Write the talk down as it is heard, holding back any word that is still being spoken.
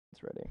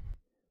ready.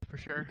 For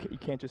sure. You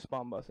can't just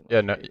spawn bus.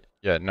 Yeah,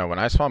 no. When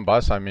I spawn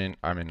bus, I mean,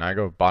 I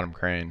go bottom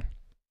crane.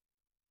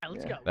 Alright,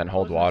 let's go. Then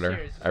hold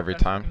water every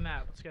time.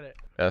 Let's get it.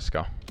 Yeah, let's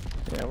go.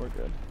 Yeah, we're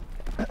good.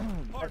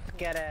 Let's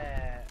get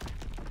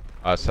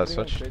it. Seth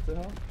switch. Straight to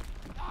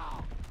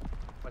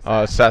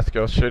hill? Seth,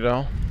 go shoot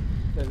hill.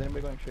 Is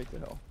anybody going straight to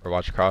hill? Or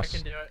watch I cross.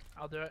 can do it.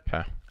 I'll do it.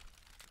 Okay.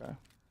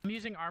 I'm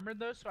using armored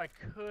though, so I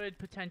could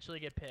potentially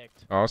get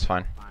picked. Oh, it's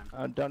fine.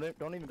 Don't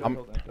even go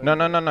hill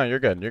then. No, you're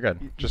good. You're good.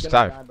 He's Just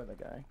gonna dive. die by the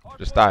guy.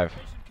 Just dive.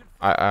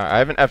 I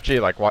have an FG,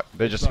 like what?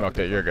 They just smoked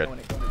it. You're good.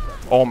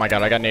 Oh my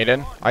god, I got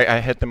naded.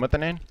 I hit them with the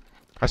nade.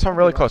 I swung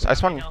really close. I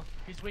swung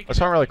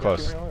really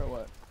close.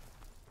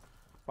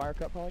 Fire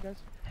cut probably, guys.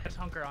 Just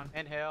hunker on.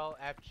 Inhale,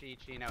 FG,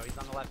 Chino. He's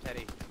on the left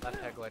heady.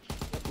 Left head glitch.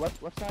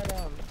 Left side,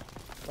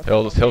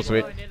 Hills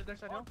sweet.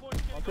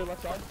 Bunker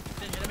left side.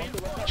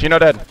 Chino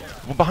dead.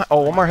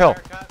 One more hill.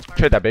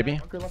 Trade that, baby.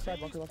 Bunker left side,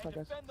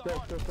 guys. Still.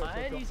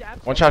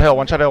 One shot hill.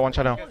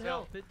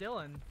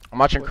 Dylan. I'm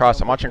watching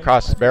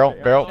cross. Barrel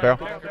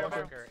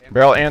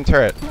and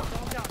turret.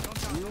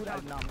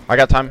 I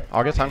got time.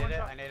 I'll get time.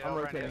 I'm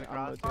rotating.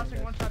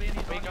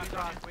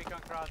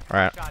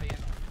 Alright.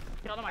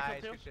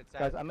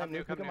 Guys, I'm at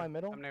new. Pick in my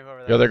middle.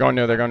 Yo, they're going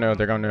new.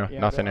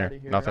 Nothing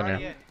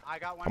here.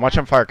 I'm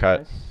watching fire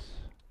cut.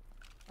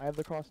 I have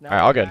the cross now.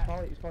 Alright, all good.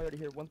 He's probably already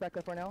here. One's back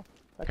up right now.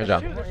 Good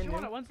job.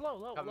 One's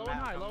low and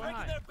high.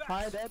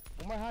 High, dead.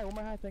 One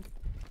more high, I think.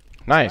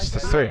 Nice.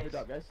 That's 3. Good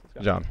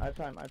Good job. I have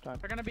time.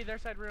 They're gonna be their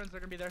side ruins. They're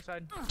gonna be their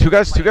side. Two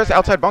guys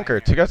outside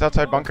bunker.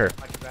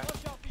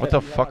 What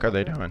the fuck are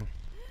they doing?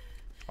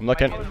 I'm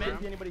looking.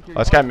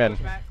 Let's get mid.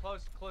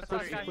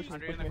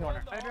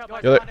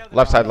 Yo,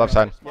 left side.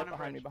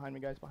 Behind me,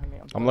 guys. Behind me.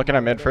 I'm looking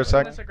at mid for a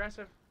sec.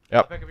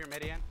 Yep.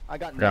 I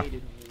got Yeah.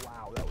 naded.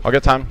 Wow. That was I'll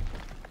get time.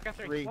 Got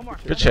 3. One more.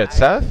 Good shit,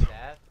 Seth.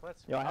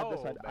 Yo, I have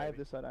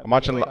this side. I'm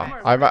watching.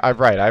 I've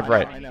right. I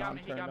know,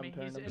 He got me.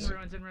 He's in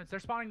ruins. They're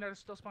spawning there. They're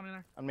still spawning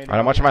there.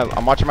 I'm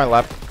watching my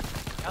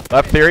left.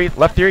 Left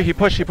theory. He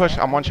push.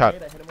 I'm one shot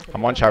right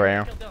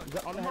now.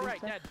 One more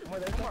right, dead.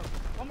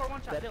 One more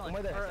one shot,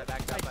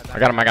 Dylan. I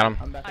got him.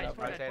 I'm back up.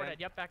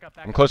 Yep, back up.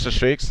 I'm close to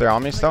streaks. They're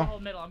on me still.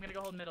 I'm gonna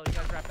go hold middle. You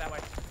guys wrap that way.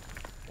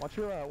 Watch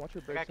your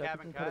bridge. You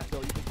can cut it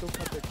still. You can still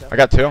cut it. I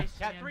got 2.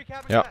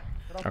 Yep.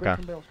 Okay.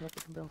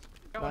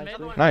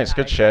 Nice.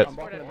 Good shit.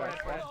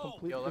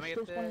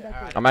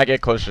 I might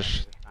get close to.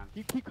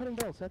 Keep cutting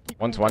bills, Seth.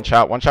 One's one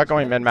shot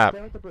going mid map.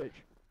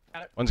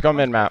 One's going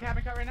mid map.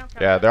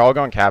 Yeah, they're all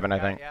going cabin, I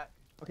think.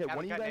 Okay, one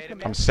of you guys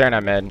come I'm staring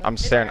at mid. I'm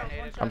staring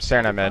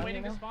at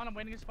mid.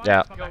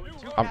 Yeah.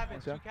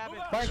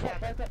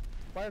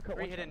 Fire cut.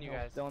 Hitting you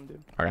guys. Dylan,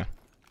 dude. Okay.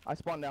 I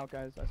spawned out,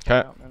 guys.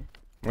 Okay. I'm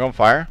going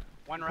fire.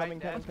 One right,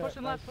 dead.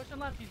 Pushing left.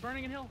 He's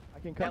burning in hill. I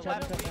can cut.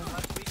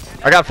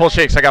 I got full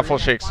shakes.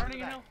 Burning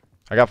in hill.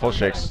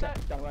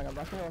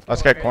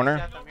 Let's get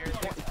corner.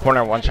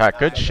 Corner one shot.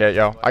 Good shit,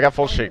 yo. I got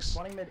full shakes.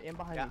 I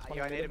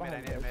needed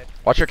mid.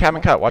 Watch your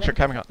cabin cut. 3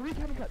 cabin cut.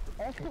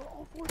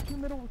 All four, 2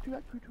 middle,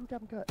 2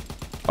 cabin cut.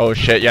 Oh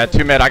shit, yeah,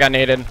 2 mid. I got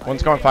naded.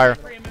 One's going fire.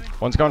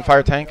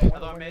 Tank.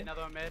 Another one mid.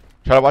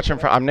 Try to watch in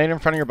front. I'm nading in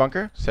front of your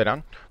bunker. Stay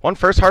down. One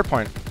first hard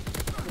point.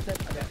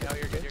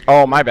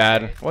 Oh, my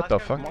bad. What the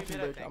fuck?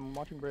 I'm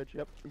watching bridge.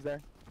 Yep, he's there.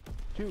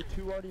 Two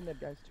already mid,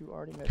 guys. 2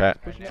 already mid. Okay.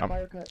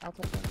 Fire cut.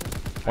 Outside fire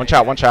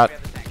cut. One shot.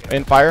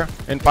 In fire.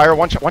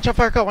 One shot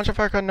fire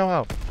cut. No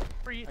help.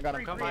 I got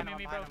him.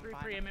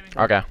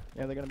 Okay.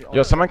 Yeah, they're gonna be.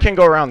 Yo, someone can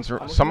go around.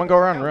 Someone go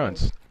around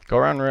ruins.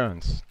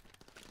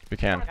 If you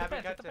can.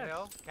 Cabin cut to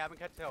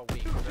hill.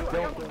 Weak.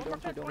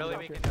 Really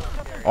weak in hill.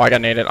 Oh, I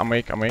got naded. I'm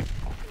weak.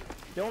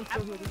 Don't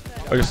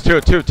Oh, there's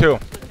two.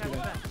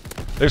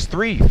 There's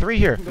three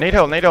here. Nade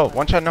hill.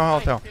 One shot, no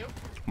health hill.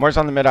 More's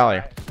on the mid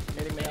alley.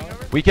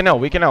 We can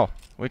hill.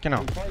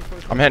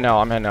 I'm hitting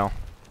L.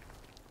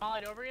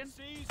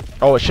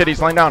 Oh shit,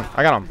 he's laying down.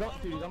 I got him.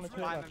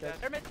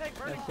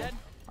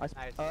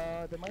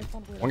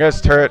 One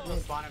guy's turret.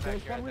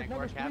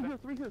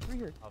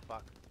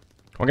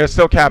 One guy's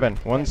still cabin.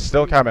 One's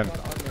still cabin.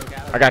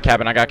 I got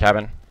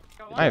cabin.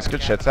 Nice,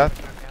 good shit, Seth.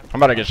 I'm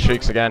about to get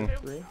shakes again.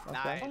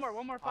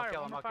 One more fire.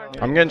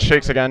 I'm getting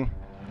shakes again.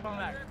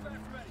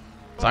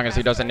 As long as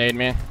he doesn't nade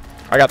me.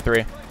 I got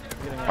 3.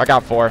 I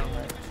got 4.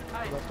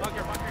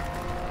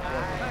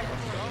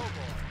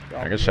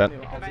 I good shit.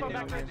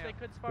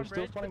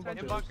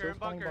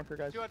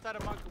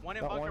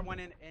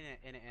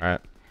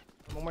 Alright.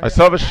 I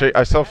still have a shake.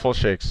 I still have full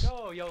shakes.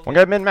 One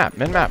guy mid map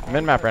right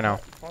now.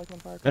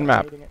 Mid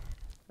map.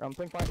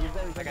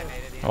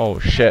 Oh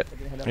shit.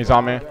 He's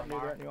on me.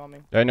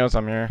 Yeah, he knows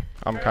I'm here.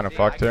 I'm kind of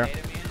fucked here.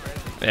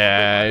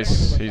 Yeah,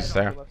 he's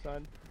there.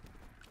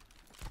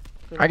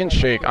 I can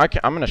shake.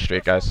 I'm gonna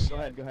shake, guys.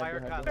 I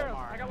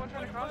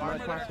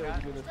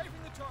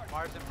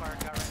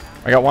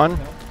got one.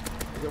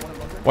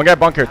 One guy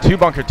bunker. 2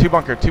 bunker.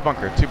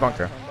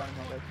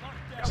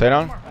 Stay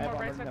down.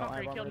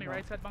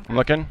 I'm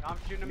looking.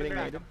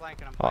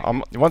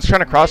 One's trying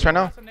to cross right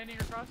now.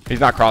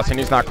 He's not crossing.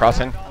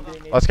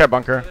 Let's get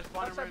bunker.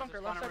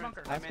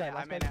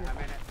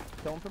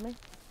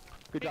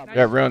 Good job.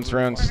 Yeah, ruins.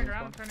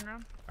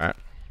 Alright.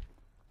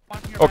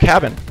 Watching your Oh, back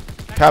cabin.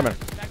 Back Cabin.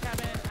 Back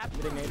cabin.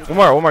 Absolutely.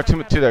 One more.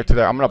 Two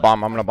there. I'm gonna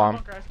bomb. I'm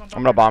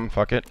gonna bomb.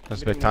 Fuck it.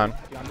 That's big time.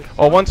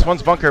 Oh, one's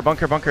bunker.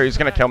 He's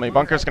gonna kill me.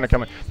 Bunker's gonna kill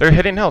me. They're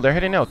hitting hill. 2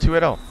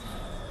 at hill.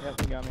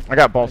 Yep, you got me. I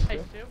got both. Nice,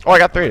 two. Oh, I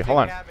got 3. Hold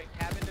on. Cabin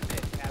to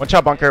mid. Cabin One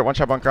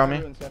shot bunker on me.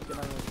 Ruins, Seth, get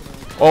my ruins, get my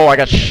ruins. Oh, I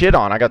got shit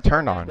on. I got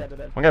turned on.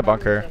 One guy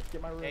bunker.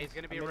 Get my ruins. Yeah, he's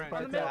gonna be I'm in ruined.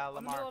 front of In the it. middle,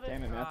 in the middle of it.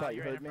 Damn it, man, I thought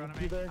you You're heard right in me. front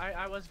of You there?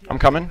 I was. I'm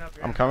coming.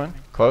 You're I'm in coming. front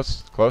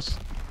of me. Close.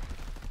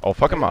 Oh,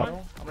 fuck him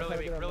up.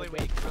 Really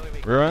weak.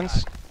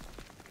 Ruins.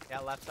 Yeah,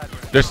 left side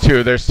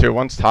ruins. There's two.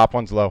 One's top,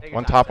 one's low. Take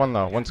One it top, down.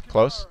 one low. One's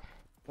close.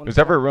 One Who's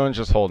ever top. ruins,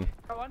 just hold.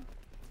 Got one.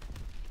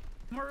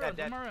 More ruins.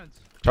 dead. More ruins.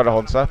 Try to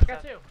hold Seth.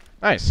 Got 2.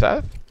 Nice,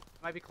 Seth.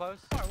 Might be close.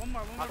 One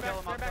more. I'll kill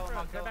him, I'll They're kill him,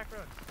 I'll back kill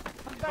ruins.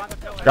 He's on the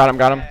pillar. Got him.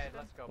 Dead,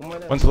 let's go. One more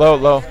there. One's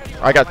low.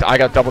 I got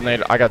double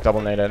naded. I hit him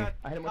with an aid, Top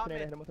I hit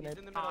mid. him with an He's aid.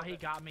 in the middle Oh, of he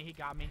it. got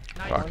me.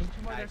 Nice. Fuck. 2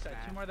 more their Nice, side.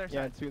 man. 2 more their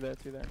Yeah, side. 2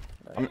 there.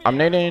 I'm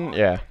nading.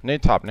 Yeah,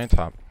 nade top.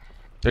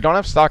 They don't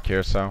have stock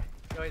here, so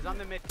Yo, he's on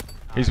the mid.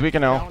 he's weak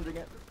and L. Challenging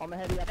it. On the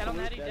heady, Dead on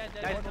the absolute, heady,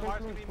 dead. Nice, Close the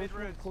Mars ruins, gonna be mid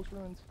ruins. Close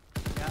ruins.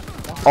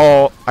 Yeah.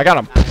 Oh, I got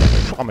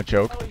him. I'm a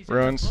joke. Oh, he's in the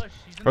Ruins. bush.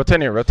 He's in the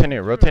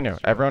Rotate new. bush.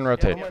 Everyone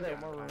rotate. One more there,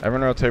 more ruins.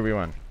 Everyone rotate. We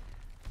win.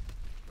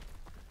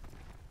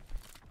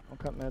 I'll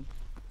cut mid.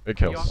 Big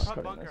Yo, kills. top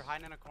Nice. bunker,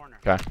 hiding in a corner.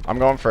 Okay, I'm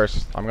going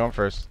first.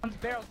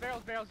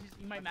 Barrels.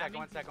 He might mag me.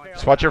 One sec.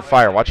 Just watch your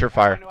fire.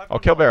 I'll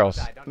kill barrels.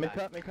 Mid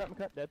cut,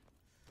 dead.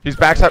 He's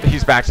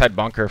backside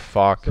bunker.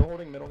 Fuck. Still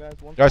holding middle, guys.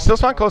 One Yo, I still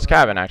spawn, spawn close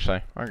cabin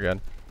actually. We're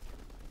good.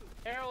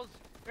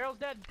 Barrels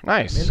dead.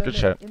 Nice. Good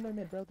shit. In their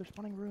mid, bro. They're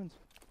spawning ruins.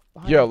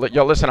 Behind Yo, me.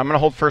 listen. I'm gonna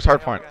hold first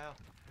hard point.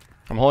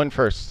 I'm holding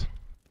first.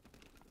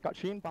 Got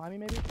Sheen behind me,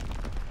 maybe?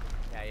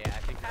 Yeah, I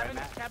think you're right,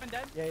 Matt. Cabin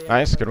dead. Yeah.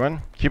 Nice. Good win.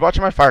 Keep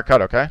watching my fire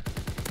cut, okay?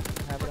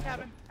 Have it.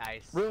 Cabin.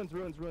 Nice. Ruins.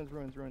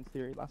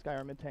 Theory. Last guy,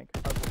 our mid tank.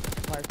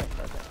 Fire tank.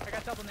 I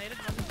got double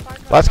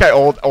naded. Last guy,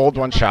 old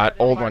one shot.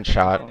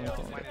 He's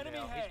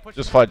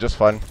pushing Just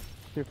flood.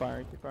 Keep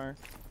fire.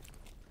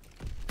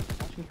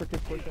 Watching for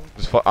kids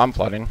pushing. I'm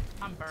flooding.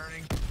 I'm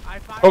burning. I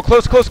fired. Oh,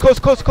 close.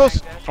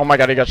 Oh my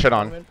god, he got shit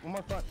on. One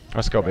more front.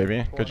 Let's go,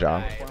 baby. Good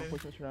job. Nice. I'm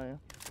pushing shit on you.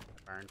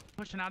 Burn.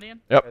 Pushing out Ian.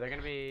 Yep. They're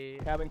gonna be.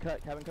 Cabin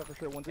cut for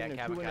sure. One's Yeah, in new,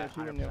 cabin 2 in new, cut,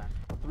 2 in new. 100%.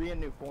 3 in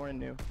new, 4 in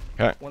new.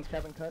 Okay. One's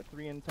cabin cut,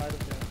 3 inside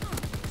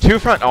of new. 2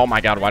 front. Oh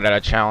my god, why did I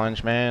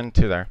challenge, man?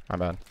 2 there. My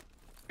bad.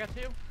 Got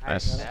 2.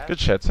 Nice. Yeah. Good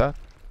shit, Seth.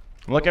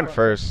 I'm looking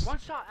first. One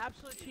shot.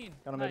 Absolute team.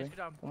 Got him, Nice. baby. Good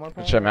job. One more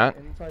Good shit, Matt.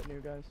 Inside new,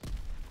 guys.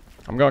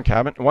 I'm going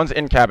cabin. One's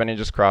in cabin. He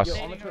just crossed.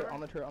 Yo, on the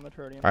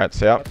turret. Ian. Alright,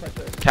 stay up. Left side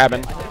turret.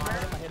 Cabin.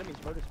 I hit him,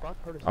 he's hurt as fuck.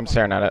 I'm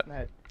staring at it. In the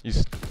head. He's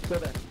Still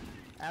there.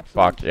 Absolute.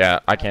 fuck. Yeah,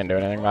 I can't do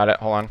anything about it.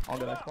 Hold on. All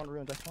good, I spawned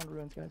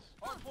ruins, guys.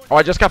 Oh,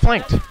 I just got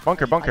flanked.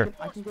 Bunker.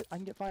 I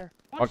can get fire.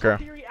 One Okay. shot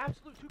theory.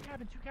 Absolute. 2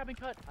 cabin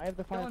cut. I have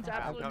the fire. Dylan's I'll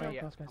absolute come no. back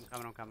across, guys.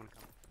 I'm coming.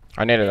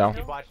 I need it though.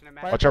 Keep watching it,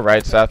 Matt. Fire. Watch your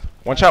right, Seth.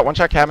 One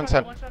shot cabin,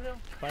 Seth. One shot hill.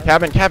 Fire.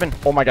 Cabin.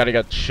 Oh my god, he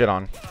got shit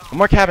on. One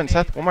more cabin,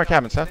 Seth.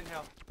 Seth.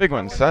 Big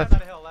one, Left Seth.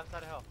 side of hill, left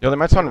side of hill. Yo, they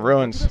might spawn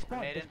ruins. They spawn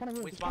Made it. ruins,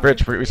 We they spawned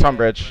Bridge. We spawn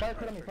bridge. Fire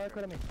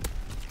cut on me.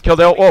 Killed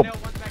Ill. Whoa. One's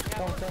back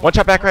cabin. One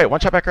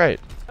shot back right.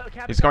 Oh,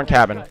 cabin He's going cut,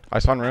 cabin. I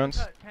spawn ruins.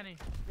 cut, Kenny.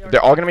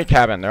 They're all gonna be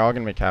cabin. Need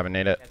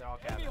it. Yeah, they're all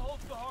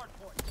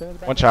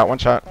cabin. One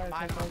shot.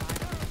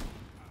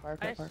 Fire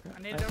Nice. cut.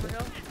 I needed over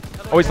hill.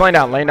 Oh, he's laying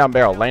down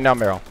barrel.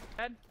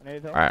 Dead. I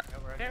needed help. Alright,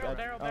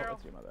 Barrel. Oh,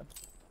 that's you, my bad.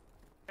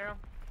 Barrel.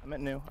 I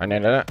meant new. I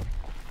needed it.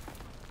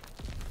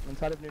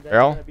 Inside of new, guys.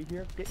 Barrel. Gonna be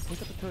here. Take up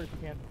the turret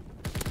if you can.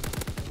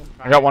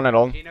 I got one at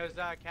old. Chino's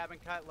cabin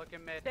cut,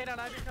 looking mid. Stay down,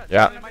 Ivy cut.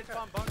 Yeah. They might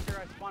spawn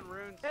bunker, I spawn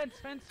ruins. Fence.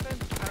 I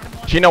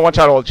hit him one.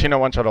 Chino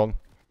one shot old.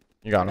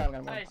 You got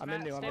him. Nice, I'm in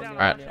Matt, new. stay down,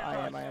 Alright.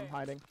 I am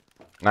hiding.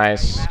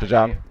 Nice. Good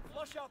job.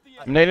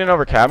 I'm nading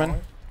over cabin.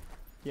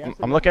 Yeah,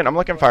 I'm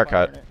looking fire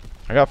cut.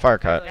 I got fire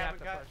cut. Really have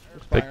to Cabin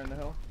push. There's fire in the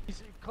hill.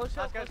 He's close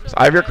hill.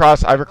 Ivy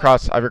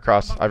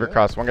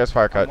cross. One guy's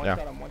fire cut. I'm Yeah.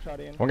 I'm one shot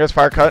in. One guy's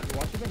fire cut. You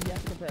watch him, he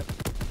has to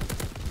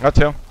contest. Got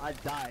 2. I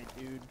died,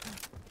 dude.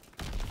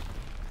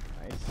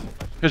 Nice.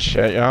 Good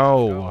shit,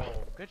 yo.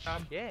 Good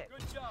shit.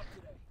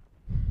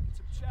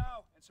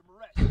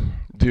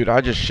 Dude,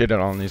 I just shitted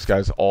on these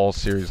guys all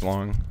series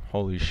long.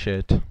 Holy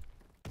shit. Good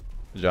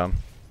job.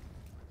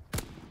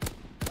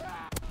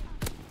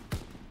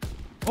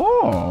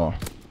 Oh.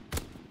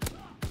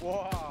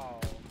 Whoa.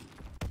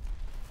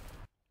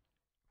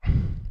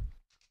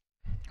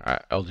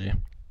 Alright, LG.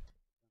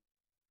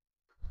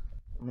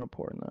 I'm gonna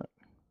pour in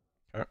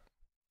that.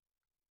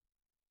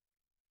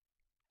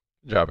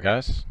 Good job,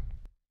 guys.